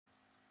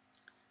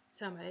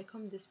Assalamu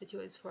alaikum. This video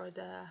is for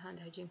the hand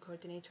hygiene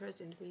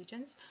coordinators in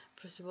regions.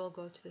 First of all,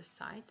 go to the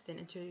site, then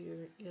enter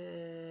your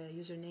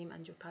username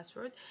and your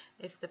password.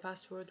 If the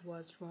password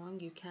was wrong,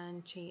 you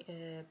can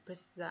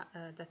press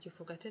that you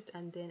forgot it,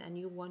 and then a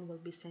new one will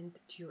be sent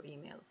to your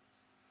email.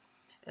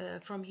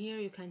 From here,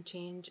 you can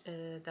change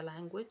the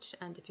language,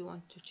 and if you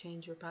want to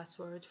change your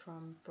password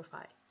from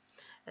profile.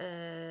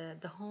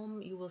 The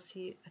home, you will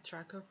see a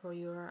tracker for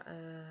your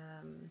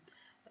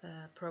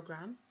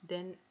program.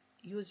 Then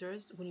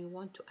users, when you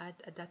want to add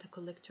a data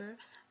collector,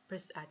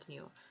 press add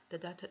new. The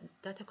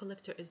data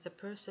collector is the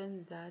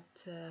person that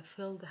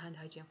filled the hand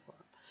hygiene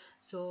form.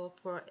 So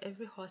for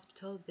every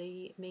hospital,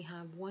 they may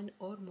have one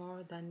or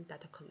more than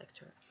data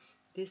collector.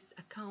 This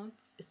account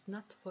is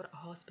not for a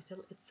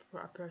hospital, it's for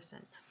a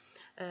person.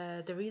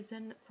 The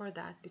reason for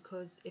that,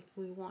 because if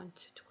we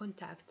want to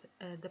contact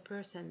the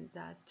person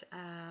that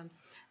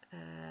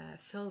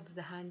filled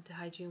the hand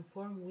hygiene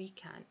form, we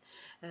can.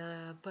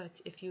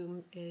 But if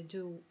you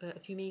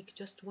if you make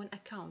just one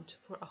account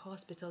for a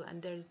hospital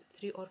and there's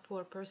 3 or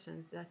 4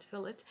 persons that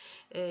fill it,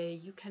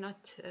 you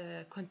cannot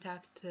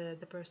contact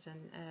the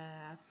person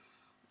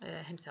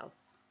himself.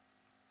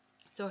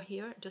 So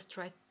here, just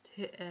write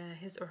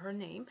his or her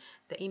name,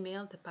 the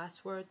email, the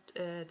password.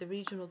 The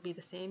region will be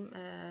the same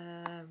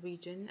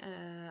region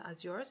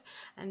as yours,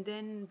 and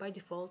then by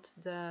default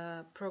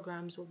the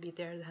programs will be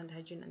there, the hand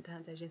hygiene and the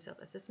hand hygiene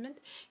self-assessment.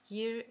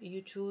 Here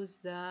you choose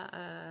the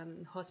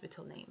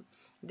hospital name,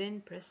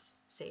 then press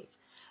save.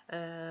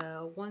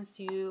 Once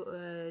you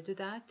do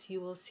that,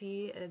 you will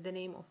see the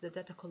name of the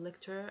data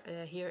collector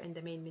here in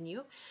the main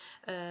menu.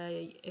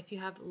 If you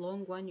have a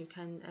long one, you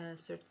can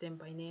search them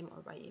by name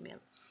or by email.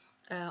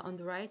 On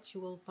the right, you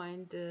will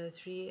find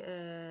 3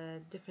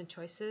 different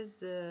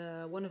choices,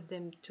 one of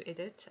them to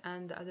edit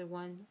and the other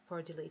one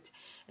for delete.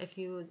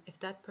 If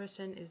that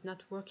person is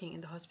not working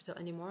in the hospital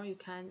anymore, you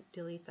can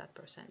delete that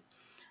person.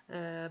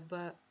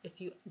 But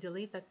if you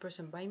delete that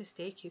person by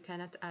mistake, you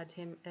cannot add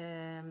him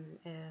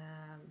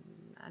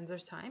another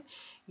time.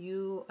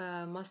 You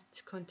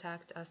must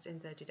contact us in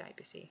the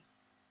GDIPC.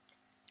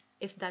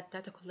 If that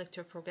data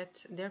collector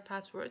forgets their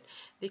password,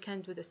 they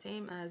can do the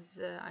same as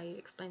I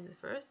explained at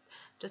first.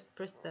 Just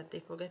press that they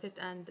forget it,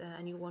 and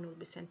a new one will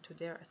be sent to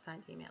their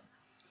assigned email.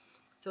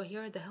 So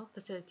here are the health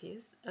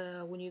facilities.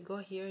 When you go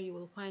here, you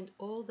will find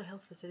all the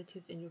health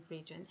facilities in your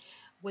region,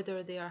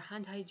 whether they are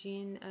hand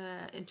hygiene,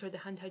 enter the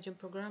hand hygiene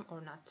program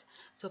or not.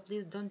 So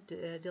please don't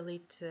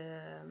delete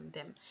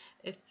them.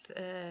 If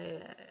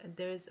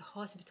there is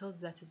hospitals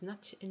that is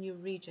not in your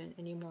region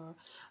anymore,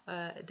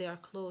 they are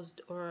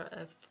closed, or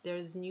if there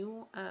is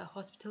new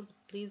hospitals,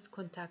 please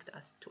contact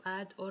us to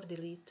add or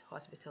delete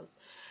hospitals.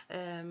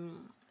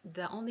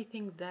 The only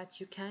thing that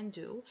you can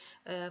do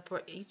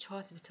for each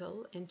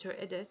hospital, enter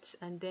edit,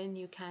 and then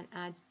you can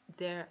add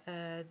their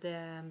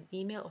the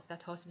email of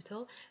that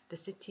hospital, the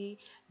city,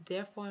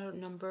 their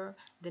phone number,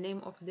 the name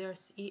of their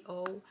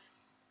CEO,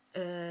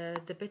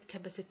 the bed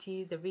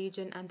capacity, the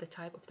region, and the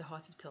type of the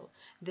hospital.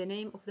 The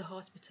name of the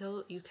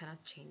hospital, you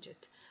cannot change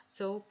it.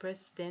 So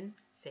press then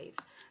save.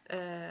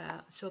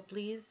 So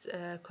please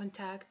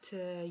contact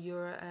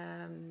your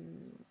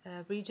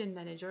region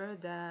manager,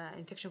 the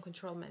infection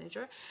control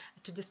manager,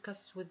 to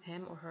discuss with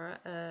him or her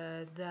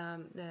the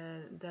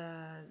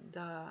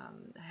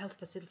health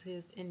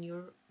facilities in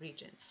your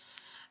region.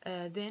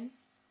 Then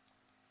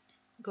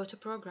go to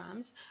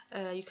programs.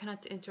 You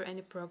cannot enter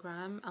any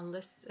program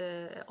unless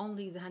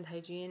only the hand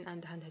hygiene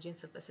and the hand hygiene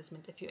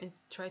self-assessment. If you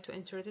try to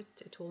enter it,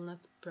 it will not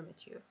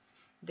permit you.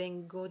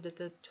 Then go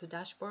to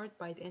dashboard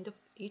by the end of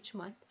each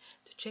month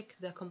to check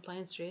the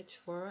compliance rate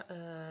for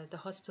the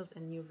hospitals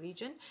in your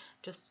region.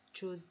 Just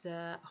choose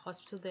the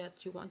hospital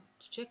that you want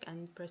to check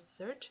and press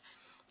search,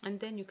 and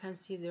then you can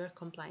see their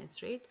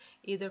compliance rate,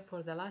 either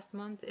for the last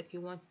month, if you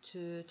want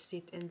to see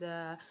it in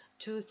the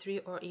 2, 3,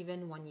 or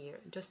even 1 year.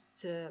 Just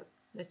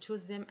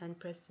choose them and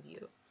press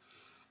view.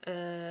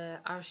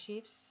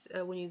 Archives,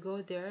 when you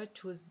go there,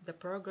 choose the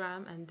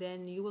program, and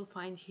then you will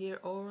find here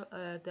all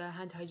the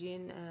hand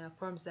hygiene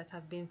forms that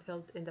have been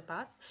filled in the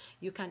past.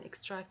 You can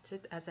extract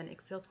it as an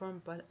Excel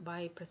form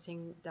by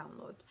pressing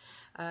download.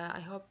 I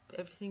hope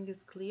everything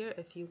is clear.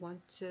 If you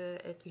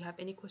have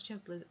any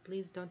question,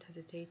 please don't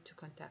hesitate to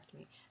contact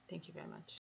me. Thank you very much.